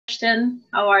Ashton.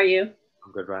 How are you?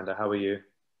 I'm good, Randa. How are you?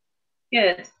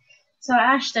 Good. So,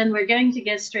 Ashton, we're going to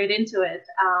get straight into it.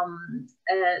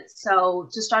 So,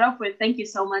 to start off with, thank you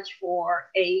so much for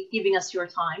giving us your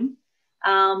time.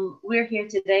 We're here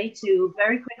today to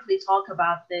very quickly talk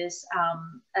about this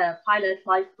pilot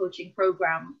life coaching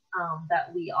program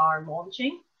that we are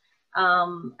launching.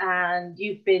 And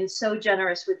you've been so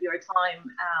generous with your time,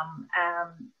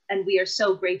 and we are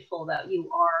so grateful that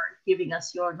you are giving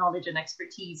us your knowledge and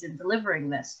expertise in delivering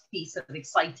this piece of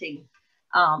exciting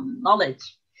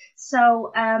knowledge.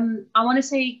 So I want to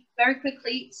say very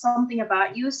quickly something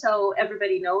about you so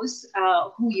everybody knows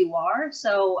who you are.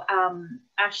 So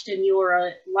Ashton, you're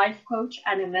a life coach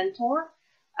and a mentor.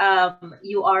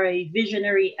 You are a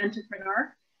visionary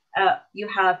entrepreneur. You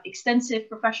have extensive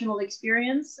professional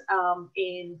experience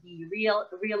in the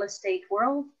real estate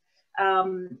world,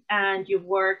 and you've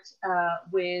worked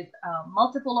with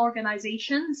multiple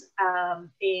organizations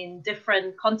in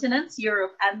different continents,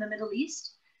 Europe and the Middle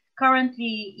East.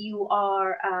 Currently, you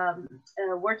are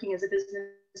working as a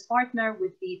business partner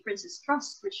with the Prince's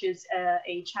Trust, which is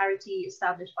a charity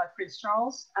established by Prince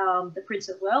Charles, the Prince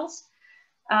of Wales.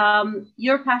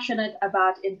 You're passionate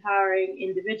about empowering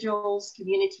individuals,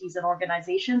 communities, and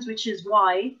organizations, which is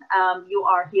why you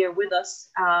are here with us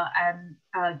and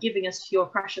giving us your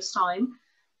precious time.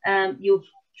 You've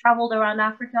traveled around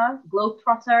Africa,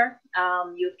 globetrotter.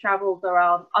 You've traveled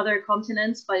around other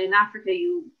continents, but in Africa,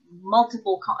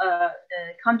 multiple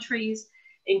countries,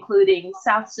 including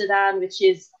South Sudan, which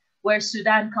is where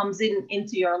Sudan comes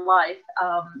into your life.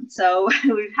 So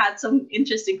we've had some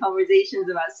interesting conversations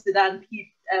about Sudan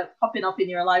popping up in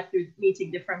your life through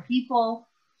meeting different people.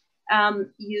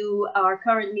 You are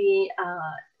currently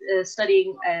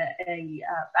studying a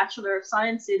Bachelor of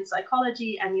Science in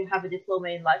Psychology, and you have a diploma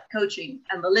in life coaching,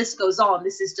 and the list goes on.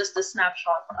 This is just a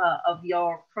snapshot of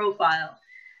your profile.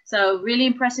 So really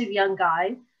impressive young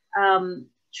guy.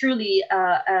 Truly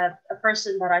a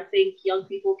person that I think young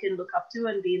people can look up to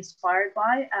and be inspired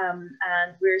by.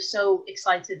 And we're so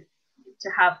excited to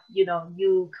have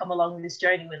you come along this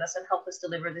journey with us and help us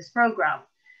deliver this program.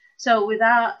 So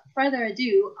without further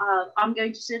ado, I'm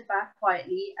going to sit back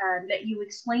quietly and let you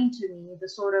explain to me the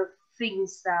sort of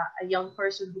things that a young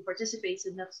person who participates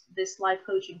in this life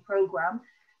coaching program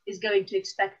is going to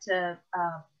expect to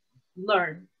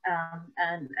learn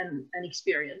and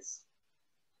experience.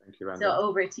 Thank you, Randa. So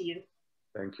over to you.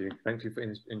 Thank you. Thank you for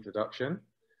the introduction.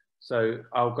 So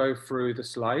I'll go through the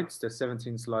slides. There's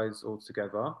 17 slides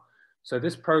altogether. So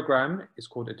this program is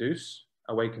called ADUCE,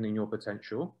 Awakening Your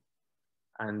Potential.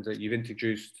 And you've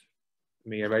introduced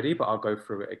me already, but I'll go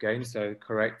through it again. So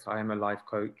correct, I am a life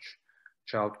coach,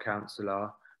 child counsellor,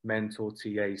 mentor,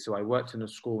 TA. So I worked in a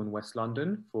school in West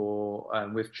London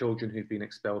with children who've been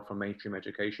expelled from mainstream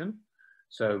education.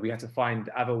 So we had to find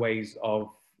other ways of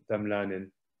them learning,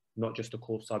 not just the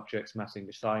core subjects, maths,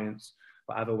 English, science,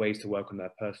 but other ways to work on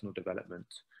their personal development.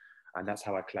 And that's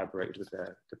how I collaborated with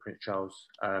the Prince Charles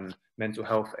mental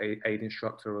health aid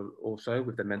instructor, also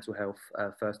with the Mental Health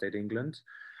First Aid England,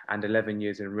 and 11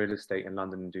 years in real estate in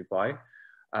London and Dubai.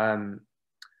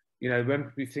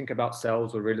 When we think about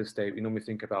sales or real estate, we normally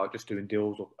think about just doing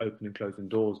deals or opening and closing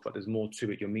doors, but there's more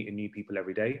to it. You're meeting new people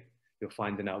every day. You're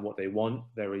finding out what they want,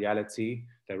 their reality,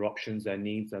 their options, their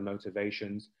needs, their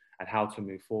motivations, and how to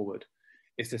move forward.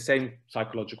 It's the same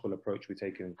psychological approach we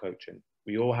take in coaching.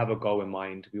 We all have a goal in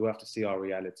mind. We all have to see our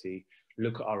reality,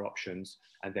 look at our options,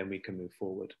 and then we can move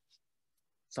forward.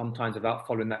 Sometimes without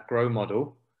following that grow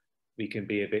model, we can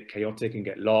be a bit chaotic and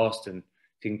get lost, and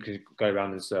things can go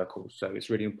around in circles. So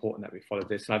it's really important that we follow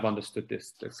this. And I've understood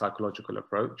the psychological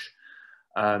approach.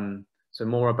 So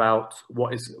more about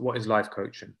what is life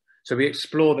coaching. So we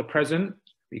explore the present,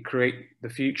 we create the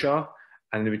future,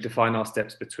 and then we define our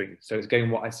steps between. So it's again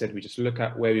what I said, we just look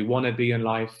at where we want to be in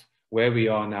life, where we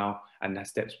are now, and the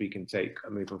steps we can take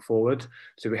moving forward.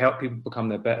 So we help people become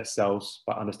their better selves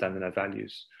by understanding their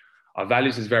values. Our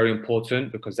values is very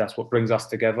important because that's what brings us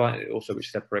together, and also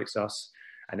which separates us,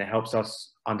 and it helps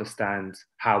us understand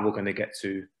how we're going to get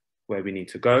to where we need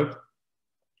to go.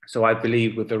 So I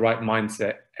believe with the right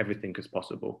mindset, everything is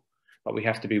possible, but we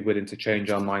have to be willing to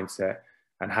change our mindset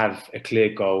and have a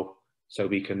clear goal so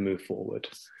we can move forward.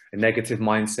 A negative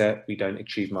mindset, we don't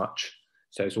achieve much.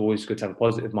 So it's always good to have a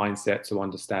positive mindset to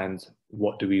understand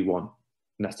what do we want.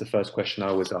 And that's the first question I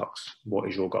always ask, what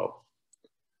is your goal?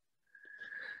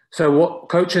 So what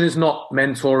coaching is not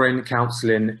mentoring,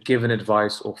 counseling, giving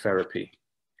advice or therapy.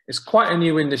 It's quite a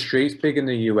new industry. It's big in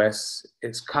the US.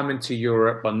 It's coming to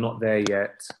Europe, but not there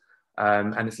yet.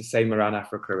 And it's the same around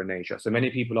Africa and Asia. So many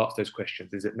people ask those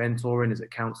questions. Is it mentoring? Is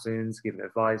it counseling? Is it giving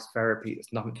advice, therapy?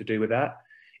 It's nothing to do with that.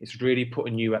 It's really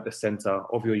putting you at the center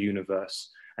of your universe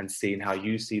and seeing how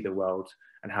you see the world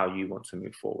and how you want to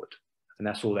move forward. And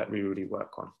that's all that we really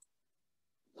work on.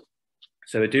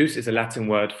 So adduce is a Latin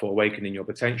word for awakening your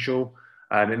potential.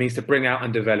 It means to bring out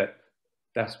and develop.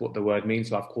 That's what the word means.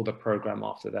 So I've called a program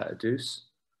after that, adduce.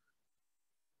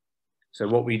 So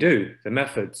what we do, the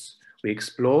methods, we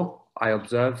explore, I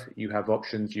observe, you have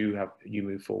options, you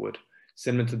move forward.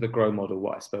 Similar to the GROW model,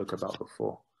 what I spoke about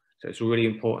before. So it's really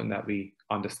important that we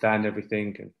understand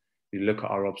everything and we look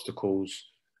at our obstacles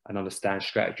and understand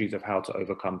strategies of how to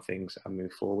overcome things and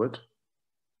move forward.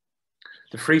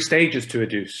 The 3 stages to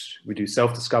adduce, we do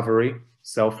self-discovery,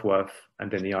 self-worth,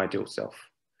 and then the ideal self.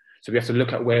 So we have to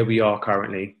look at where we are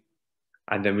currently,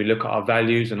 and then we look at our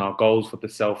values and our goals for the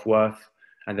self-worth,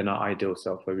 and then our ideal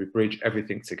self, where we bridge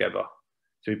everything together.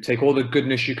 So we take all the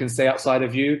goodness you can say inside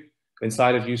of you,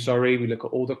 we look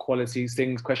at all the qualities,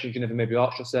 things, questions you never maybe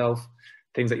asked yourself,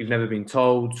 things that you've never been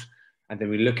told, and then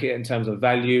we look at it in terms of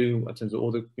value, in terms of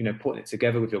all the, putting it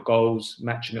together with your goals,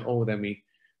 matching it all, then we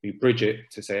bridge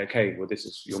it to say, okay, well, this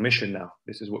is your mission now.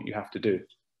 This is what you have to do.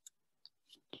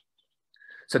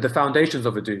 So the foundations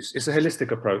of adduce, it's a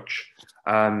holistic approach.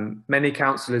 Many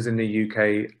counsellors in the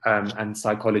UK and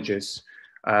psychologists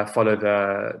follow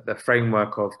the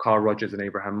framework of Carl Rogers and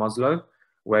Abraham Maslow,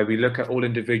 where we look at all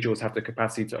individuals have the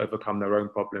capacity to overcome their own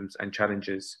problems and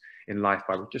challenges in life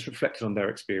by just reflecting on their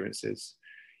experiences.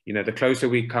 The closer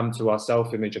we come to our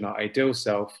self-image and our ideal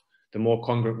self, the more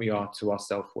congruent we are to our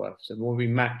self-worth. So the more we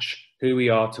match who we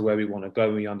are to where we want to go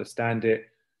and we understand it,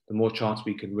 the more chance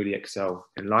we can really excel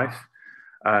in life.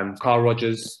 Carl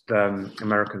Rogers, the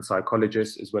American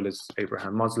psychologist, as well as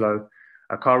Abraham Maslow,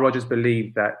 Carl Rogers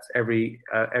believed that every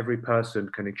person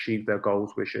can achieve their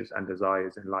goals, wishes, and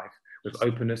desires in life with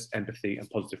openness, empathy, and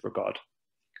positive regard.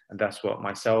 And that's what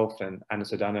myself and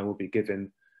anaSudan will be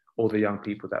giving all the young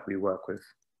people that we work with.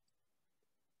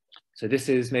 So this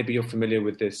is, maybe you're familiar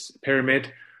with this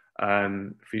pyramid.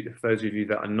 For those of you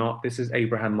that are not, this is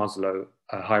Abraham Maslow,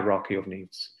 hierarchy of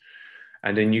needs.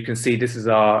 And then you can see this is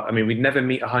we'd never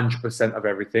meet 100% of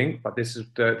everything, but this is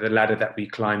the ladder that we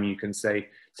climb, you can say,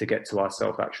 to get to our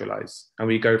self-actualize. And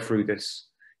we go through this,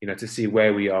 to see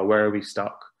where we are, where are we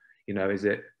stuck? Is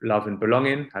it love and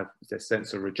belonging? Is there a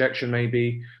sense of rejection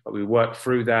maybe? But we work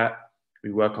through that.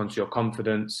 We work onto your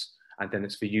confidence. And then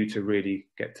it's for you to really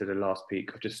get to the last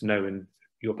peak of just knowing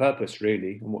your purpose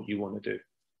really and what you want to do.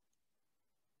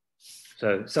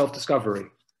 So self-discovery.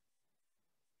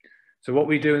 So what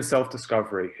we do in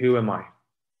self-discovery, who am I?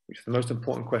 Which is the most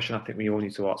important question I think we all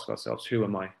need to ask ourselves. Who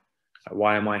am I?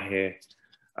 Why am I here?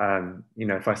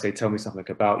 If I say, tell me something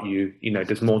about you,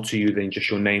 there's more to you than just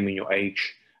your name and your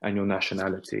age and your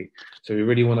nationality. So we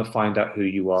really want to find out who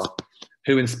you are.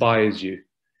 Who inspires you?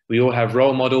 We all have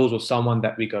role models or someone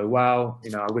that we go, wow,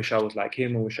 I wish I was like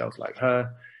him, I wish I was like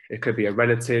her. It could be a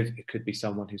relative, it could be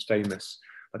someone who's famous,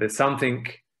 but there's something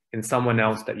in someone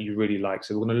else that you really like.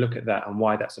 So we're going to look at that and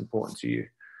why that's important to you.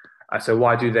 So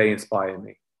why do they inspire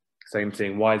me? Same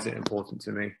thing, why is it important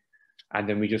to me? And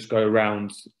then we just go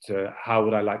around to how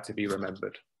would I like to be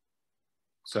remembered?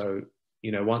 So,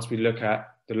 once we look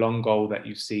at the long goal that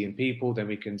you see in people, then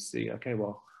we can see, okay,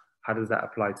 well, how does that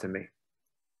apply to me?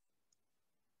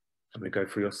 And we go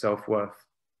through your self-worth.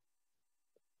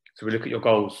 So we look at your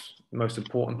goals. The most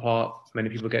important part, many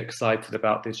people get excited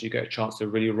about this. You get a chance to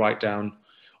really write down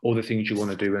all the things you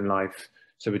want to do in life.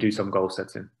 So we do some goal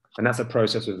setting. And that's a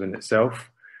process within itself.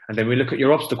 And then we look at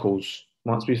your obstacles.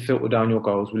 Once we filter down your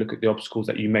goals, we look at the obstacles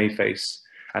that you may face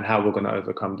and how we're going to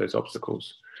overcome those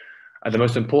obstacles. And the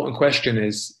most important question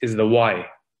is the why.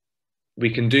 We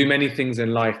can do many things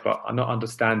in life, but not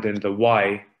understanding the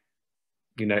why,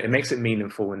 it makes it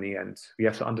meaningful in the end. We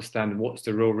have to understand what's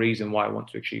the real reason why I want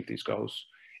to achieve these goals.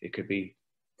 It could be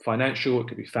financial, it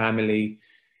could be family,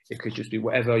 it could just be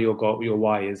whatever your goal, your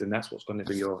why is, and that's what's going to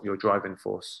be your driving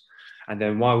force. And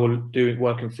then while we're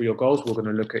working through your goals, we're going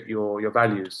to look at your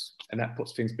values, and that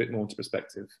puts things a bit more into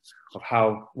perspective of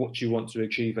what you want to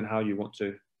achieve and how you want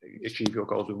to achieve your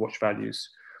goals with what values.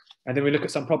 And then we look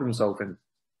at some problem solving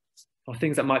of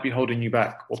things that might be holding you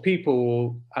back, or people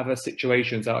or other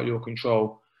situations out of your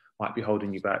control might be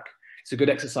holding you back. It's a good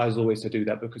exercise always to do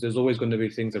that, because there's always going to be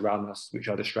things around us which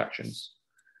are distractions.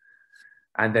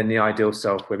 And then the ideal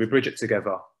self, where we bridge it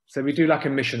together. So we do like a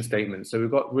mission statement. So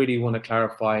we've got really want to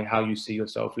clarify how you see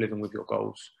yourself living with your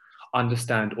goals,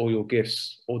 understand all your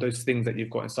gifts, all those things that you've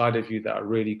got inside of you that are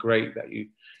really great that you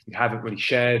haven't really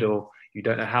shared or you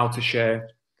don't know how to share.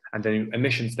 And then a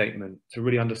mission statement to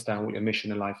really understand what your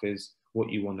mission in life is, what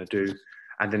you want to do,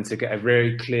 and then to get a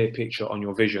very clear picture on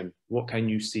your vision. What can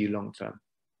you see long term?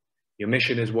 Your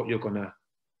mission is what you're going to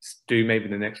do maybe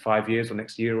in the next 5 years or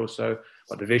next year or so,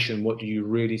 but the vision, what do you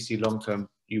really see long-term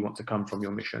you want to come from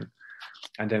your mission?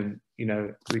 And then, you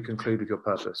know, we conclude with your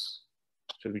purpose.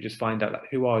 So we just find out, like,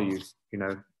 who are you? You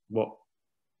know,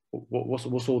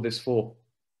 what's all this for?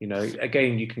 You know,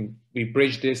 again, we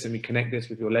bridge this and we connect this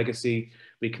with your legacy.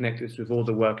 We connect this with all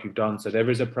the work you've done. So there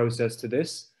is a process to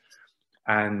this.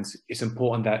 And it's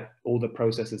important that all the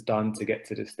process is done to get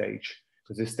to this stage,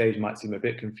 because this stage might seem a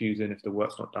bit confusing if the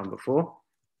work's not done before.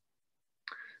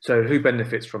 So who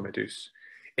benefits from Reduce?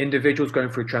 Individuals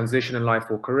going through transition in life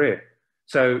or career.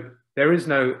 So there is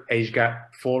no age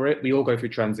gap for it. We all go through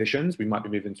transitions. We might be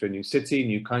moving to a new city,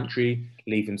 new country,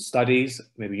 leaving studies,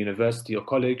 maybe university or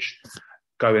college,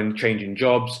 changing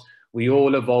jobs. We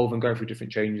all evolve and go through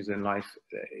different changes in life.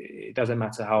 It doesn't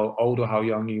matter how old or how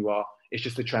young you are. It's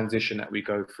just a transition that we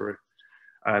go through.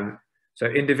 So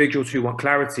individuals who want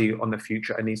clarity on the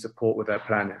future and need support with their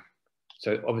planning.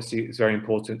 So obviously it's very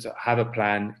important to have a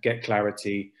plan, get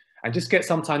clarity, and just get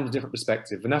sometimes a different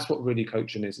perspective. And that's what really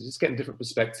coaching is just getting a different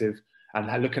perspective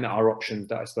and looking at our options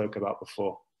that I spoke about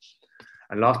before.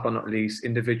 And last but not least,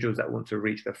 individuals that want to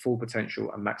reach their full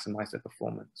potential and maximize their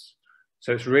performance.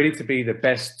 So it's really to be the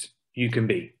best you can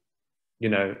be. You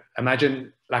know,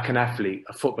 imagine like an athlete,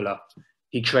 a footballer.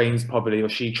 He trains probably, or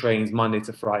she trains Monday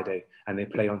to Friday, and they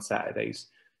play on Saturdays.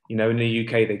 You know, in the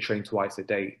UK, they train twice a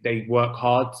day. They work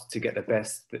hard to get the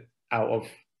best out of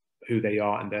who they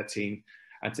are and their team,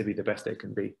 and to be the best they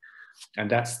can be. And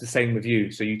that's the same with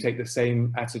you. So you take the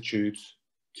same attitude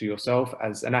to yourself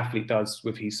as an athlete does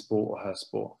with his sport or her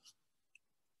sport.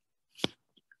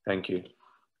 Thank you.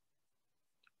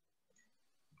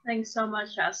 Thanks so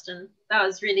much, Ashton. That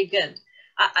was really good.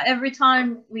 Every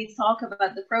time we talk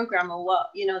about the program or what,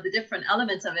 you know, the different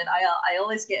elements of it, I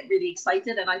always get really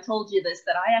excited. And I told you this,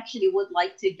 that I actually would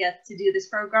like to get to do this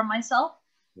program myself.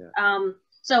 Yeah.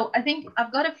 So I think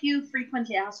I've got a few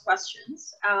frequently asked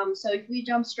questions. So if we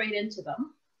jump straight into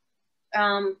them.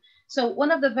 So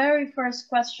one of the very first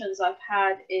questions I've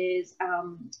had is,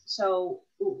 so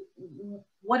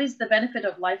what is the benefit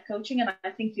of life coaching? And I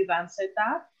think you've answered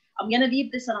that. I'm going to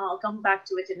leave this and I'll come back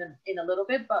to it in a little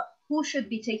bit, but who should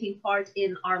be taking part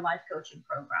in our life coaching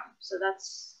program? So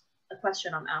that's a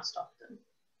question I'm asked often.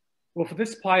 Well, for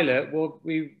this pilot,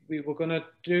 we were going to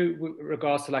do with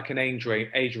regards to like an age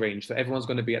range. So everyone's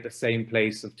going to be at the same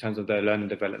place in terms of their learning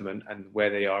development and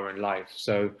where they are in life.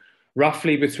 So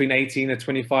roughly between 18 and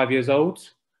 25 years old.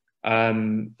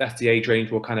 That's the age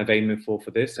range we're kind of aiming for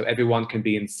this. So everyone can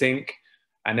be in sync.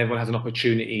 And everyone has an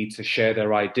opportunity to share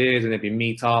their ideas and maybe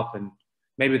meet up, and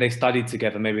maybe they studied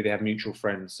together, maybe they have mutual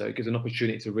friends. So it gives an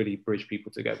opportunity to really bridge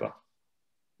people together.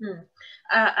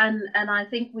 And I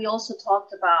think we also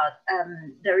talked about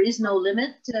there is no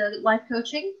limit to life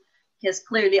coaching, because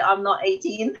clearly I'm not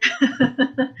 18.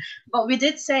 But we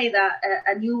did say that,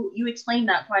 and you explained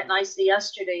that quite nicely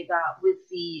yesterday, that with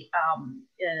the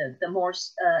more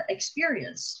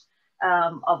experienced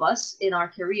of us in our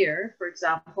career, for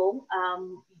example,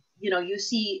 you know, you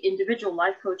see individual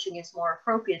life coaching is more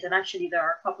appropriate. And actually there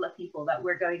are a couple of people that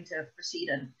we're going to proceed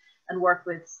and work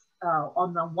with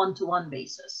on a one-to-one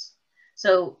basis.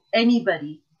 So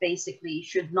anybody basically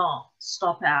should not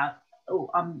stop at, oh,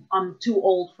 I'm too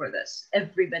old for this.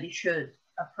 Everybody should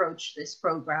approach this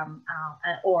program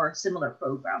or similar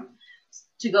program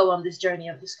to go on this journey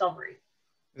of discovery.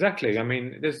 Exactly. I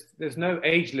mean, there's no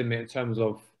age limit in terms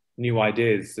of new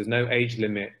ideas. There's no age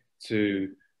limit to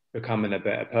becoming a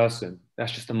better person.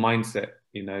 That's just a mindset.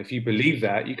 You know, if you believe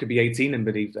that, you could be 18 and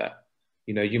believe that.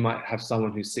 You know, you might have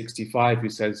someone who's 65 who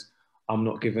says, I'm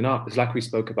not giving up. It's like we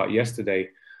spoke about yesterday.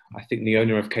 I think the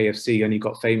owner of KFC only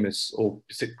got famous or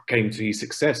came to his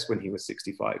success when he was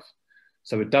 65.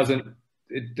 So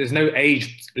there's no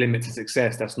age limit to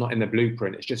success. That's not in the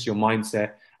blueprint. It's just your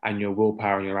mindset and your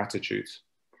willpower and your attitudes.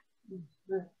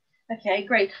 Okay,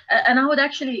 great. And I would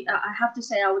actually, I have to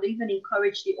say, I would even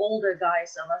encourage the older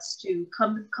guys of us to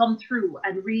come through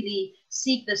and really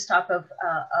seek this type of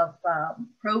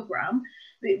program,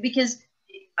 because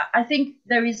I think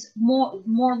there is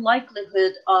more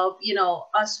likelihood of, you know,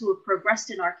 us who have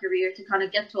progressed in our career to kind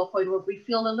of get to a point where we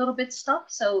feel a little bit stuck.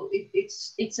 So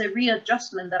it's a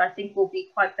readjustment that I think will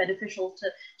be quite beneficial, to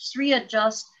just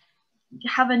readjust,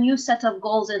 have a new set of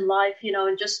goals in life, you know,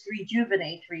 and just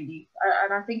rejuvenate really.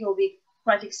 And I think it'll be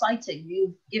quite exciting.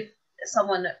 You give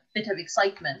someone a bit of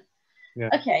excitement. Yeah.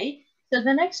 Okay. So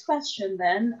the next question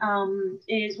then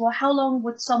is, well, how long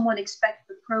would someone expect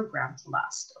the program to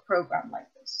last, a program like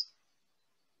this?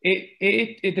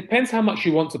 It depends how much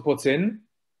you want to put in.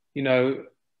 You know,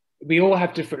 we all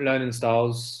have different learning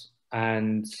styles.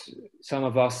 and some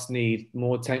of us need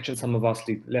more attention, some of us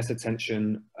need less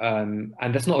attention, and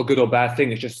that's not a good or bad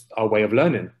thing. It's just our way of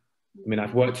learning. I mean,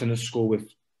 I've worked in a school with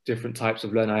different types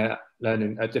of learning,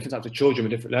 different types of children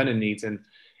with different learning needs, and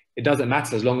it doesn't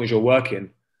matter as long as you're working.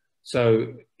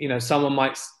 So, you know, someone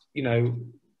might,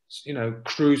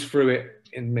 cruise through it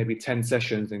in maybe 10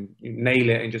 sessions and nail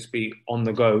it and just be on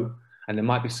the go. And there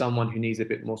might be someone who needs a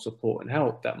bit more support and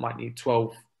help that might need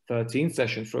 12, 13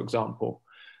 sessions, for example.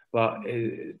 But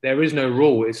there is no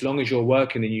rule. As long as you're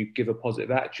working and you give a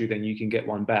positive attitude, then you can get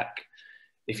one back.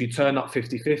 If you turn up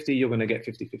 50-50, you're going to get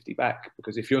 50-50 back,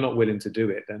 because if you're not willing to do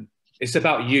it, then it's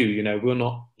about you. You know, we're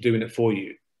not doing it for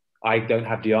you. I don't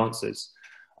have the answers.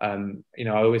 I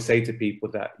always say to people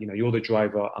that, you're the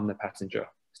driver, I'm the passenger.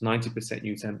 It's 90%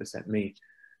 you, 10% me.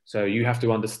 So you have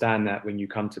to understand that when you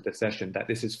come to the session, that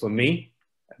this is for me,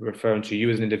 referring to you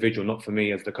as an individual, not for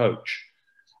me as the coach.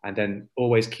 And then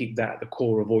always keep that at the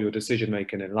core of all your decision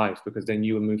making in life, because then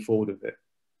you will move forward with it.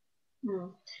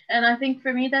 And I think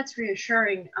for me, that's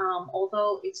reassuring,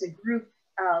 although it's a group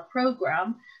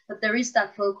program, but there is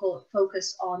that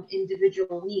focus on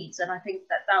individual needs. And I think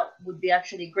that would be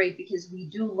actually great, because we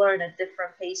do learn at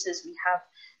different paces. We have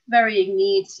varying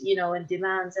needs, and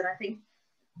demands. And I think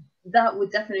that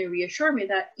would definitely reassure me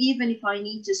that even if I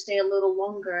need to stay a little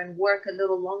longer and work a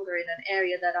little longer in an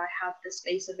area, that I have the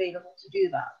space available to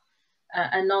do that.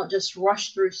 And not just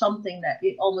rush through something that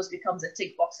it almost becomes a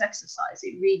tick box exercise.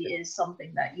 It really is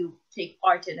something that you take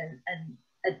part in,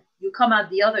 and you come out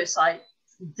the other side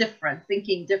different,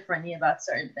 thinking differently about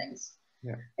certain things.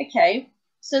 Yeah. Okay.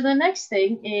 So the next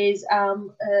thing is,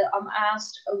 I'm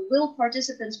asked, will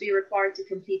participants be required to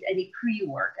complete any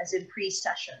pre-work, as in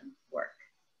pre-session work?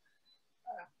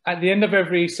 At the end of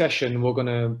every session, we're going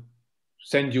to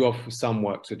send you off with some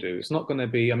work to do. It's not going to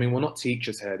be, we're not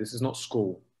teachers here. This is not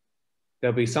school.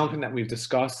 There'll be something that we've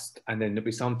discussed, and then there'll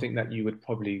be something that you would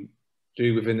probably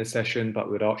do within the session,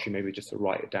 but we'd ask you maybe just to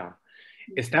write it down.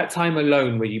 It's that time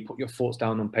alone where you put your thoughts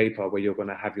down on paper, where you're going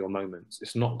to have your moments.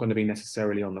 It's not going to be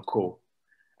necessarily on the call.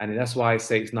 And that's why I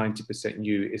say it's 90%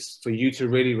 you. It's for you to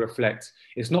really reflect.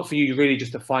 It's not for you really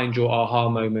just to find your aha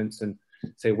moments and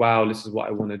say, wow, this is what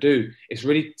I want to do. It's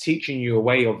really teaching you a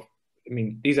way of,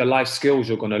 these are life skills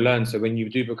you're going to learn. So when you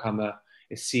do become a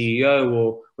CEO,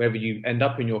 or wherever you end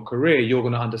up in your career, you're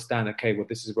going to understand, okay, well,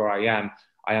 this is where I am.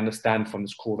 I understand from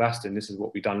this call of Aston, this is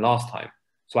what we've done last time,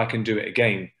 so I can do it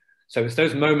again. So it's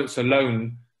those moments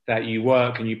alone that you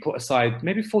work and you put aside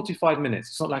maybe 45 minutes.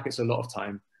 It's not like it's a lot of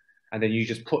time. And then you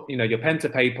just put, your pen to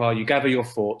paper, you gather your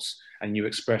thoughts and you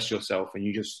express yourself, and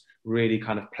you just really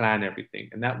kind of plan everything.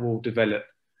 And that will develop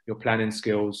your planning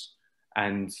skills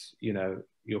and,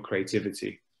 your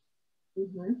creativity.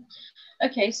 Mm-hmm.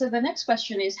 Okay, so the next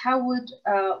question is,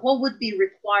 what would be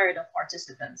required of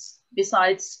participants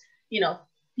besides,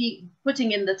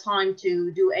 putting in the time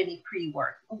to do any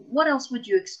pre-work? What else would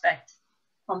you expect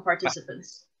from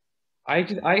participants? I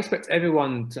expect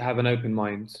everyone to have an open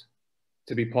mind,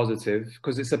 to be positive,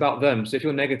 because it's about them. So if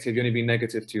you're negative, you're only being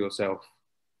negative to yourself.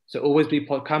 So always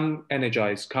come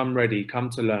energized, come ready,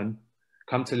 come to learn,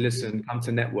 come to listen, come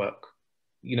to network.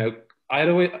 I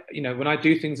always, when I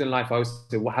do things in life, I always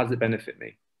say, how does it benefit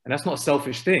me? And that's not a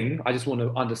selfish thing. I just want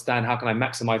to understand, how can I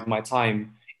maximize my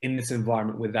time in this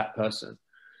environment with that person?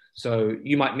 So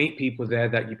you might meet people there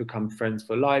that you become friends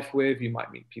for life with. You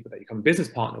might meet people that you become a business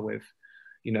partner with.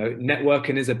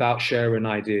 Networking is about sharing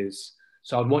ideas.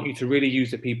 So I'd want you to really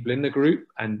use the people in the group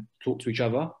and talk to each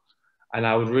other. And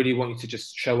I would really want you to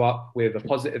just show up with a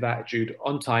positive attitude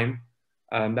on time.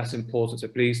 That's important. So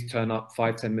please turn up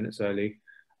 5-10 minutes early.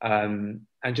 And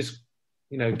just,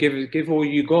 give all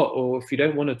you got. Or if you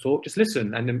don't want to talk, just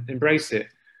listen and embrace it.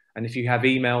 And if you have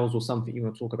emails or something you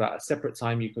want to talk about at a separate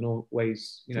time, you can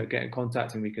always, get in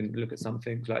contact and we can look at some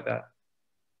things like that.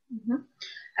 Mm-hmm.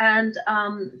 And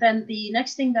then the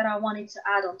next thing that I wanted to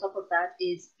add on top of that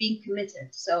is being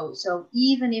committed. So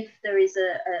even if there is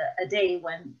a day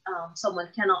when someone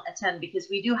cannot attend, because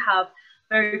we do have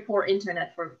very poor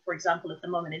internet, for example, at the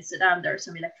moment in Sudan, there are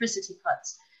some electricity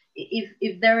cuts.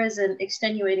 If there is an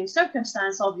extenuating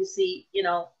circumstance, obviously,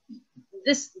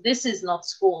 this is not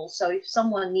school. So if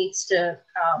someone needs to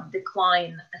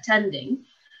decline attending,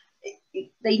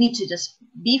 they need to just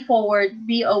be forward,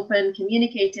 be open,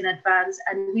 communicate in advance,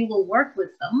 and we will work with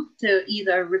them to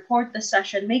either report the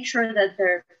session, make sure that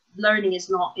their learning is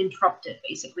not interrupted,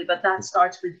 basically. But that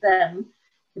starts with them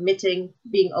committing,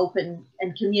 being open,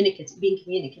 and being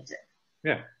communicative.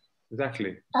 Yeah,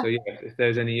 exactly. So yeah, if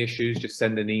there's any issues, just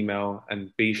send an email and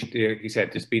he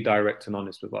said, just be direct and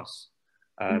honest with us.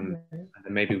 And then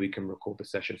maybe we can record the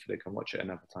session so they can watch it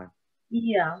another time.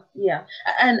 Yeah, yeah,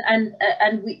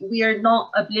 and we are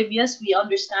not oblivious. We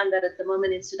understand that at the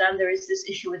moment in Sudan there is this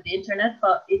issue with the internet,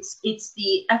 but it's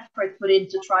the effort put in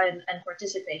to try and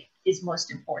participate is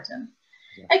most important.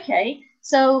 Yeah. Okay,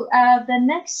 so the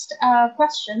next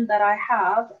question that I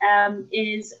have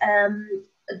is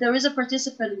there is a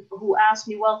participant who asked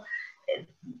me, well,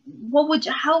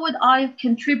 how would I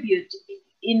contribute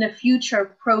in a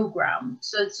future program?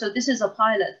 So this is a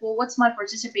pilot. Well, what's my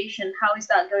participation? How is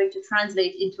that going to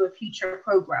translate into a future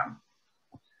program?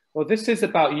 Well, this is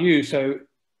about you. So,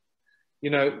 you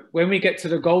know, when we get to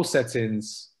the goal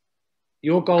settings,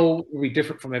 your goal will be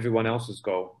different from everyone else's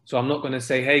goal. So I'm not going to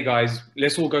say, hey guys,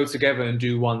 let's all go together and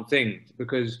do one thing,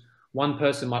 because one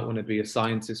person might want to be a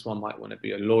scientist, one might want to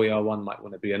be a lawyer, one might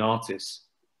want to be an artist.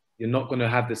 You're not going to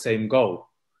have the same goal.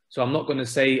 So I'm not going to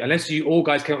say, unless you all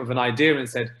guys came up with an idea and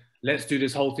said, let's do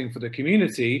this whole thing for the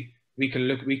community, we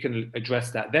can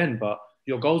address that then, but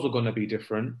your goals are going to be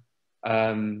different.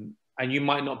 And you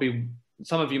might not be,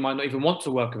 some of you might not even want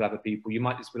to work with other people. You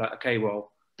might just be like, okay,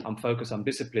 well, I'm focused, I'm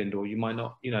disciplined, or you might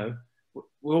not, you know,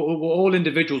 we're all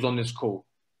individuals on this call.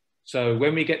 So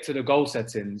when we get to the goal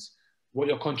settings, what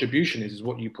your contribution is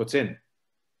what you put in.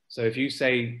 So if you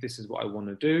say, this is what I want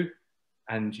to do,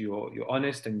 and you're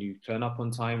honest and you turn up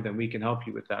on time, then we can help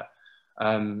you with that.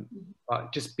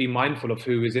 But just be mindful of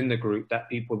who is in the group, that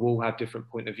people will have different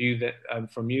point of view that,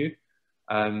 from you.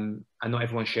 And not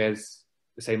everyone shares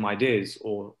the same ideas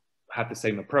or have the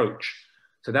same approach.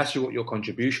 So that's what your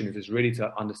contribution is really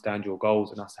to understand your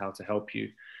goals and us how to help you.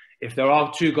 If there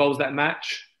are two goals that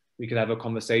match, we could have a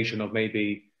conversation of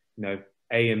maybe, you know,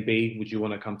 A and B, would you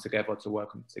want to come together to work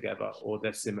together, or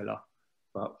they're similar?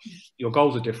 But your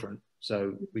goals are different,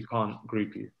 so we can't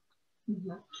group you.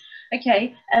 Mm-hmm.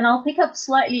 Okay, and I'll pick up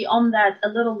slightly on that a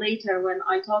little later when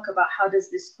I talk about how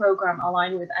does this program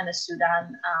align with anaSudan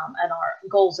and our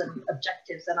goals and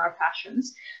objectives and our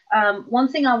passions. One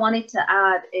thing I wanted to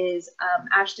add is,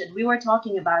 Ashton, we were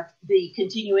talking about the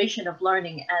continuation of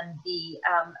learning and the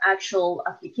actual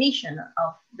application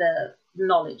of the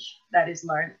knowledge that is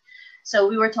learned. So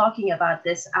we were talking about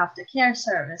this aftercare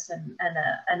service and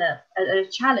a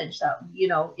challenge that, you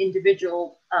know,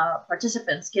 individual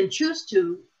participants can choose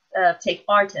to take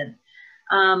part in.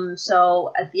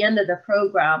 So at the end of the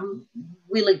program,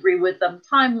 we'll agree with them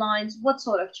timelines, what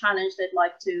sort of challenge they'd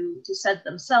like to set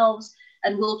themselves,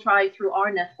 and we'll try through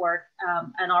our network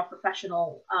and our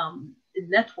professional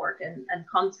network and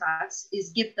contacts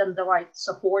is give them the right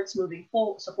support moving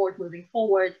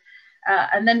forward.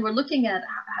 And then we're looking at,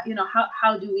 you know,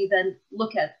 how do we then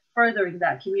look at furthering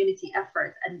that community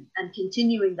effort and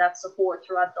continuing that support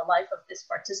throughout the life of this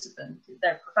participant,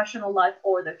 their professional life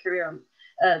or their career,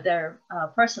 their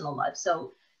personal life.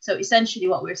 So essentially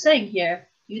what we're saying here,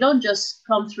 you don't just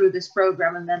come through this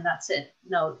program and then that's it.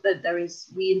 No, that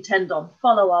we intend on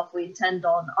follow-up, we intend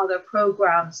on other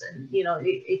programs, and, you know,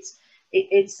 it's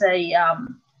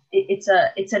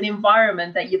an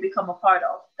environment that you become a part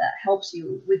of that helps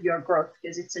you with your growth,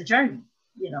 because it's a journey,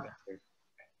 you know.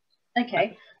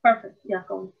 Okay, perfect. Yeah,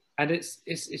 go on. And it's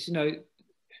you know,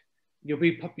 you'll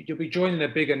be joining a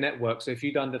bigger network. So if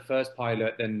you've done the first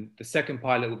pilot, then the second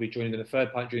pilot will be joining the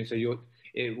third pilot. So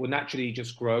it will naturally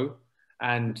just grow.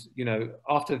 And, you know,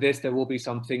 after this, there will be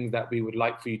some things that we would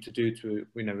like for you to do to,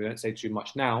 you know, we don't say too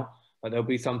much now, but there'll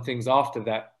be some things after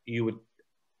that you would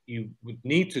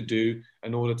need to do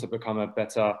in order to become a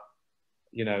better,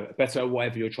 you know, better at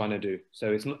whatever you're trying to do.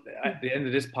 So it's not, at the end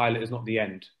of this pilot is not the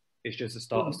end. It's just the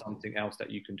start of something else that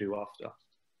you can do after.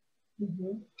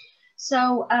 Mm-hmm.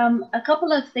 So a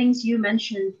couple of things you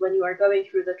mentioned when you are going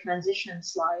through the transition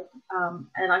slide,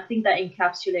 and I think that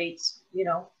encapsulates, you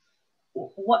know,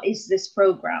 what is this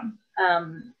program?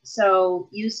 So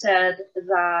you said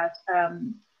that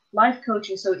life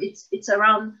coaching, so it's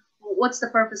around what's the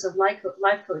purpose of life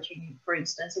coaching, for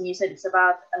instance, and you said it's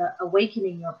about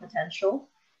awakening your potential.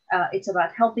 It's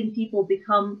about helping people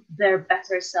become their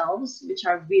better selves, which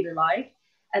I really like.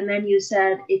 And then you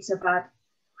said it's about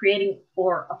creating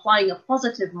or applying a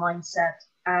positive mindset,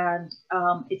 and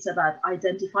it's about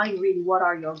identifying really what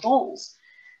are your goals.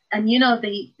 And, you know,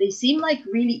 they seem like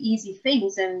really easy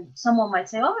things, and someone might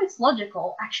say, oh, it's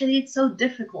logical. Actually, it's so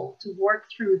difficult to work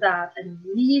through that and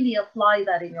really apply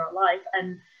that in your life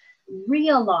and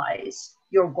realize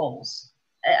your goals.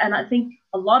 And I think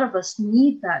a lot of us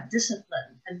need that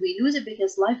discipline, and we lose it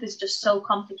because life is just so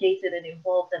complicated and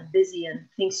involved and busy, and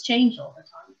things change all the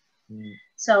time.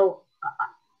 So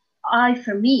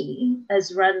for me,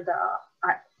 as Renda,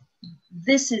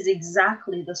 this is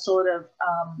exactly the sort of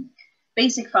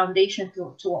basic foundation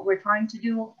to what we're trying to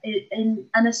do in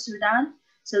anaSudan.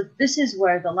 So this is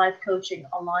where the life coaching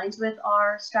aligns with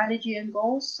our strategy and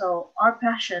goals. So our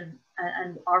passion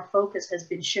and our focus has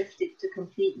been shifted to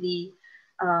completely,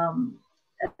 um,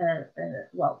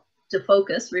 well, to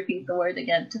focus, repeat the word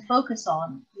again, to focus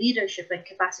on leadership and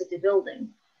capacity building.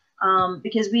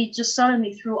 Because we just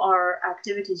suddenly through our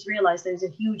activities realized there's a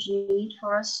huge need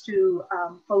for us to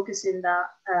focus in that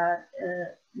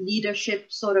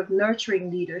leadership, sort of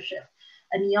nurturing leadership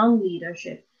and young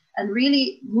leadership, and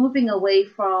really moving away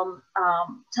from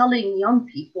telling young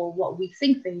people what we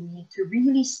think they need to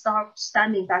really start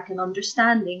standing back and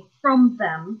understanding from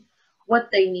them what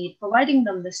they need, providing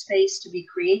them the space to be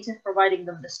creative, providing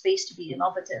them the space to be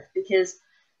innovative. Because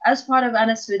as part of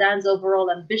anaSudan's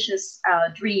overall ambitious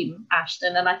dream,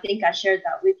 Ashton, and I think I shared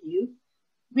that with you,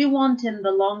 we want in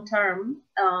the long term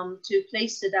to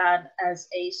place Sudan as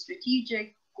a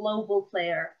strategic global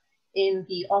player in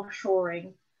the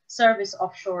offshoring, service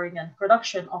offshoring, and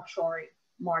production offshoring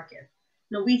market.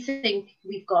 Now, we think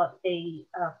we've got a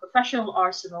professional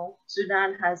arsenal.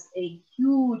 Sudan has a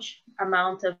huge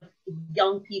amount of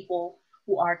young people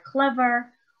who are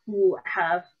clever, who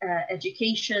have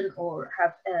education or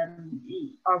have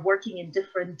are working in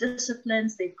different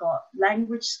disciplines. They've got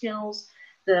language skills.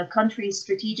 The country is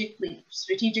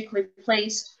strategically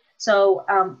placed. So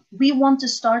we want to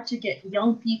start to get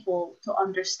young people to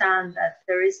understand that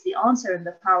there is the answer and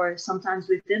the power sometimes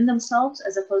within themselves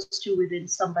as opposed to within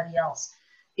somebody else.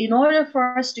 In order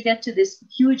for us to get to this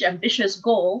huge ambitious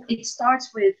goal, it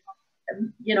starts with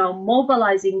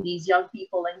mobilizing these young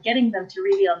people and getting them to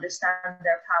really understand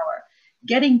their power,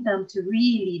 getting them to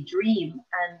really dream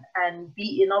and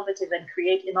be innovative and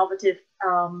create innovative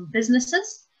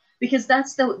businesses, because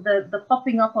that's the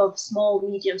popping up of small,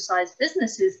 medium-sized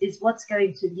businesses is what's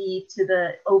going to lead to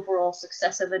the overall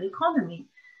success of an economy.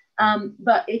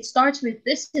 But it starts with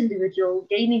this individual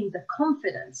gaining the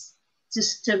confidence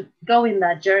to go in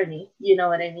that journey, you know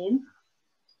what I mean?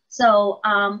 So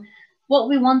what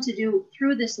we want to do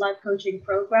through this life coaching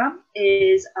program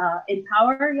is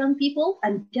empower young people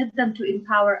and get them to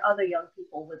empower other young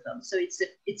people with them. So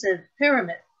it's a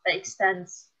pyramid that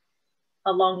extends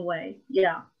a long way.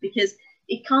 Yeah, because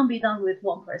it can't be done with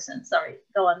one person. Sorry,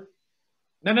 go on.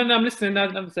 No, I'm listening.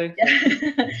 I'm saying.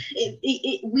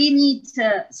 We need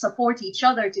to support each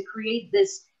other to create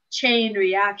this chain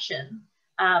reaction.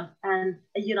 And,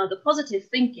 the positive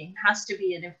thinking has to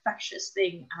be an infectious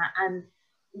thing. And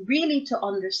really to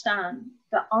understand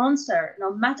the answer,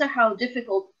 no matter how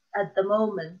difficult at the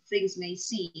moment things may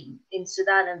seem in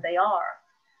Sudan, and they are,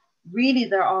 really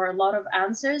there are a lot of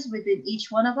answers within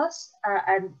each one of us,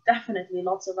 and definitely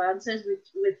lots of answers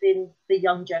within the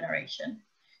young generation.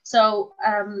 So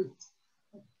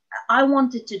I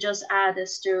wanted to just add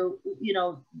as to,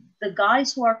 the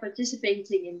guys who are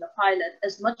participating in the pilot,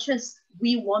 as much as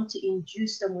we want to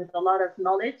induce them with a lot of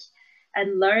knowledge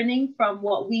and learning from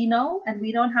what we know, and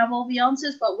we don't have all the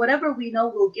answers, but whatever we know,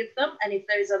 we'll give them. And if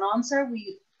there's an answer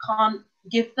we can't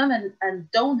give them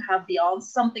and don't have the answer,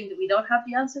 something that we don't have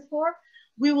the answer for,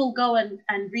 we will go and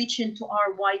reach into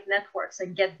our wide networks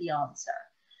and get the answer.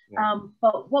 Yeah.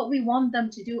 But what we want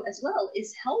them to do as well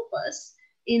is help us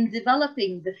in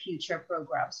developing the future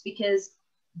programs, because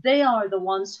they are the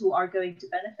ones who are going to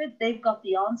benefit. They've got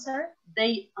the answer,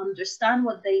 they understand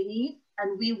what they need,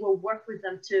 and we will work with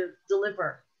them to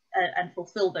deliver and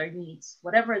fulfill their needs,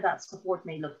 whatever that support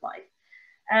may look like.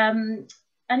 And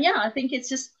yeah, I think it's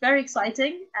just very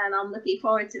exciting, and I'm looking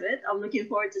forward to it. I'm looking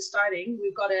forward to starting.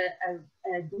 We've got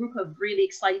a group of really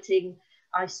exciting,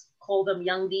 I call them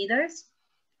young leaders.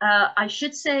 I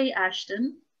should say,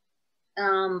 Ashton,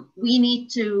 we need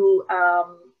to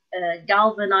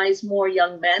galvanize more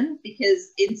young men,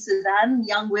 because in Sudan,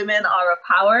 young women are a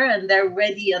power and they're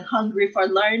ready and hungry for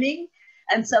learning.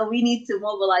 And so we need to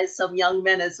mobilize some young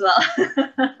men as well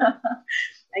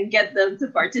and get them to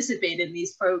participate in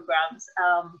these programs.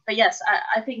 But yes,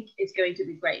 I think it's going to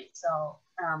be great. So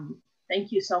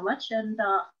thank you so much. And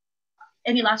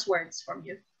any last words from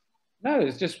you? No,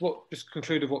 it's just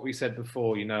concluded what we said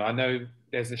before. I know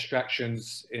there's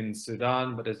distractions in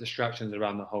Sudan, but there's distractions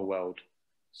around the whole world.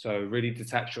 So really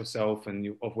detach yourself and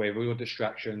of all your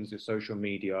distractions, your social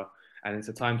media, and it's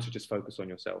a time to just focus on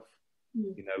yourself.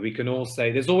 We can all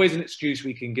say there's always an excuse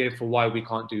we can give for why we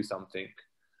can't do something,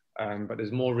 but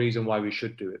there's more reason why we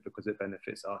should do it, because it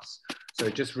benefits us. So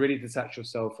just really detach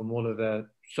yourself from all of the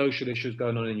social issues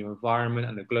going on in your environment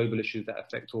and the global issues that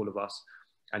affect all of us,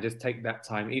 and just take that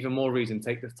time. Even more reason,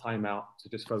 take this time out to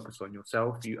just focus on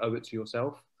yourself. You owe it to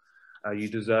yourself. You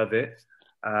deserve it.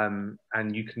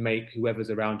 And you can make whoever's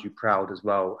around you proud as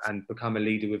well, and become a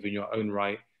leader within your own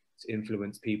right to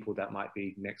influence people that might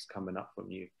be next coming up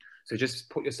from you. So just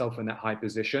put yourself in that high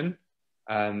position,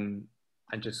 and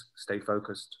just stay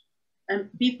focused. And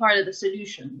be part of the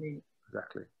solution, really.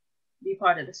 Exactly. Be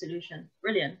part of the solution.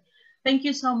 Brilliant. Thank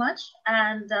you so much.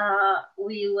 And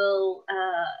we will,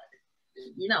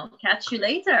 catch you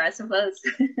later, I suppose,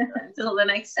 until the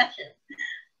next session.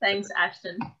 Thanks,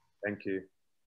 Ashton. Thank you.